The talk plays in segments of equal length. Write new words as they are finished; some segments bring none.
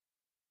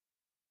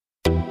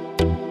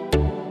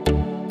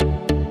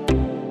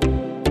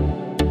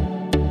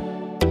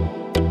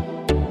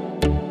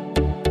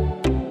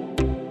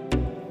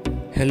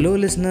Hello,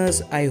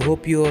 listeners. I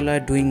hope you all are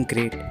doing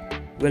great.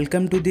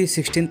 Welcome to the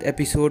 16th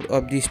episode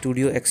of the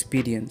Studio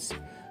Experience.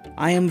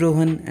 I am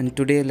Rohan, and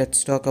today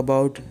let's talk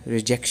about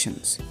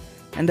rejections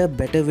and a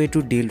better way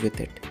to deal with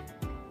it.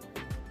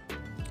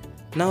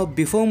 Now,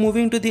 before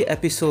moving to the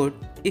episode,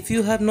 if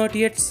you have not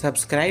yet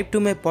subscribed to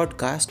my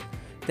podcast,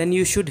 then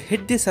you should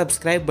hit the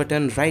subscribe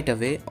button right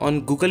away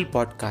on Google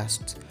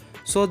Podcasts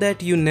so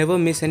that you never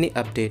miss any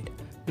update.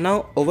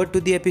 Now, over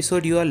to the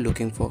episode you are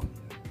looking for.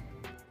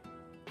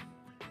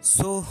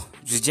 So,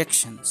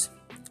 rejections.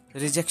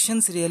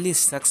 Rejections really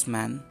sucks,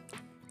 man.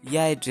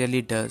 Yeah, it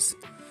really does.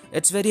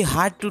 It's very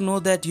hard to know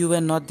that you were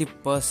not the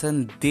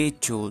person they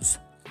chose.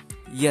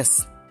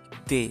 Yes,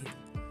 they.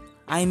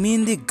 I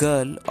mean the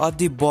girl or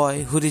the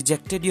boy who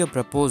rejected your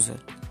proposal,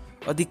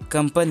 or the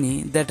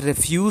company that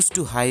refused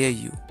to hire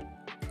you.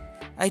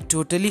 I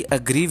totally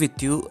agree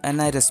with you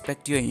and I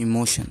respect your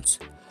emotions.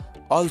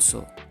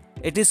 Also,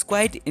 it is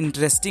quite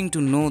interesting to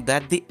know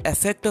that the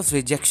effect of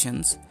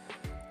rejections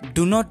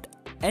do not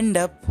end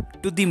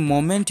up to the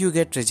moment you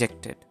get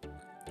rejected.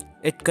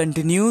 It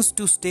continues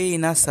to stay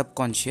in our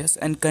subconscious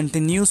and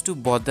continues to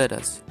bother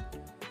us.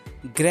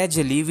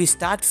 Gradually, we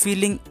start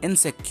feeling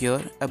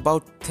insecure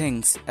about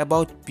things,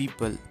 about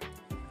people.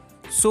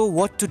 So,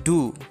 what to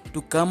do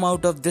to come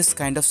out of this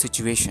kind of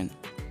situation?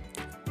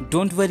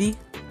 Don't worry,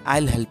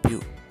 I'll help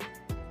you.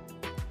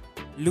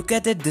 Look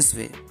at it this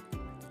way.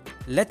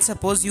 Let's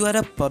suppose you are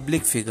a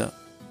public figure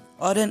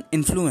or an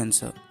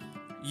influencer.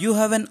 You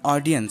have an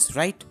audience,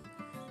 right?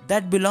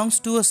 That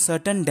belongs to a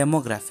certain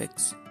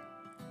demographics.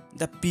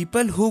 The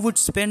people who would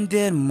spend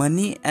their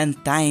money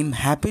and time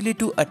happily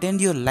to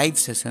attend your live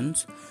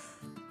sessions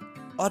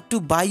or to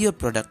buy your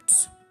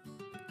products.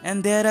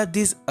 And there are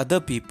these other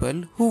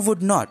people who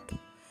would not.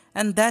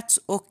 And that's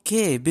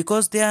okay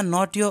because they are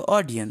not your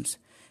audience.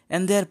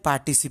 And their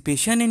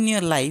participation in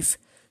your life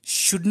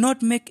should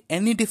not make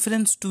any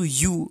difference to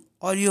you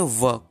or your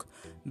work,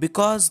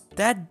 because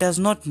that does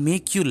not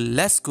make you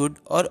less good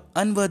or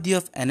unworthy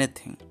of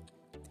anything.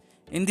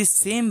 In the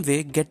same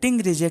way, getting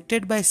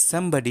rejected by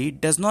somebody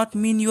does not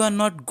mean you are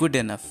not good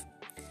enough.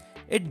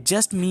 It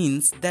just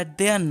means that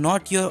they are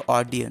not your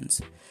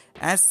audience.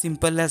 As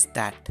simple as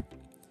that.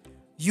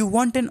 You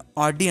want an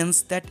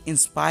audience that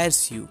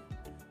inspires you,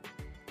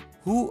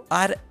 who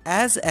are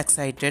as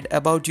excited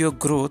about your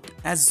growth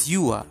as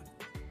you are.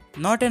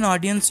 Not an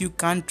audience you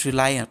can't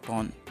rely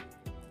upon.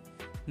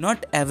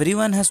 Not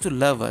everyone has to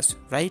love us,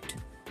 right?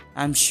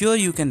 I'm sure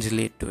you can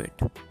relate to it.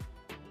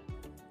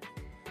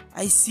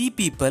 I see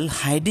people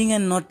hiding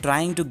and not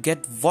trying to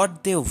get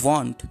what they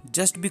want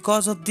just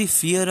because of the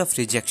fear of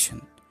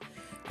rejection.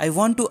 I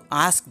want to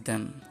ask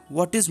them,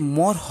 what is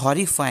more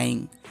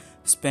horrifying,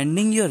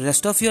 spending your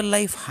rest of your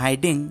life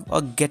hiding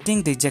or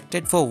getting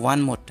rejected for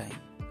one more time?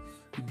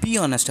 Be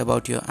honest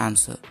about your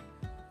answer.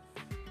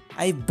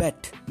 I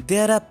bet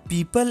there are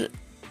people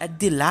at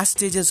the last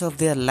stages of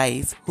their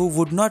life who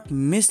would not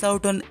miss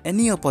out on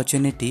any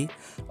opportunity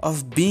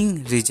of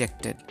being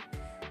rejected.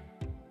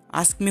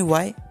 Ask me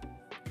why?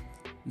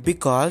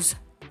 Because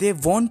they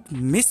won't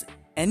miss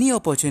any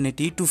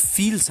opportunity to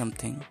feel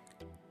something,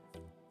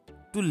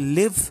 to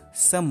live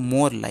some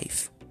more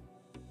life.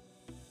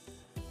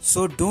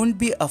 So don't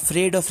be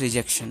afraid of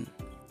rejection.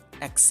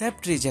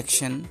 Accept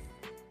rejection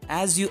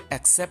as you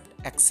accept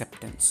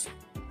acceptance.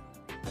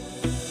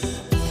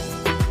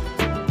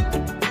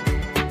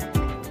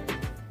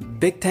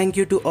 Big thank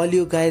you to all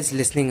you guys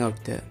listening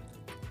out there.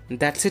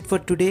 That's it for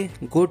today.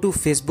 Go to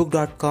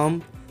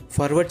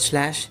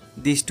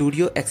facebook.com/The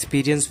Studio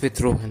Experience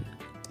with Rohan.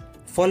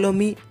 Follow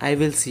me, I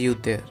will see you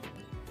there.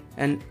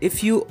 And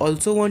if you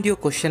also want your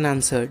question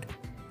answered,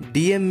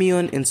 DM me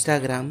on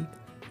Instagram.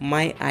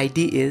 My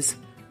ID is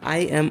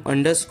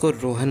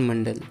IM_Rohan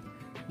Mandal.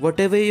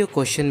 Whatever your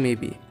question may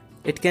be,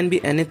 it can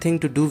be anything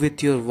to do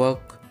with your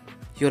work,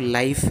 your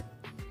life,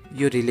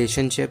 your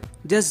relationship.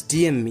 Just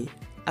DM me.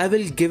 I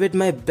will give it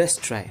my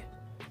best try.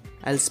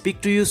 I'll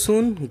speak to you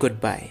soon.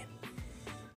 Goodbye.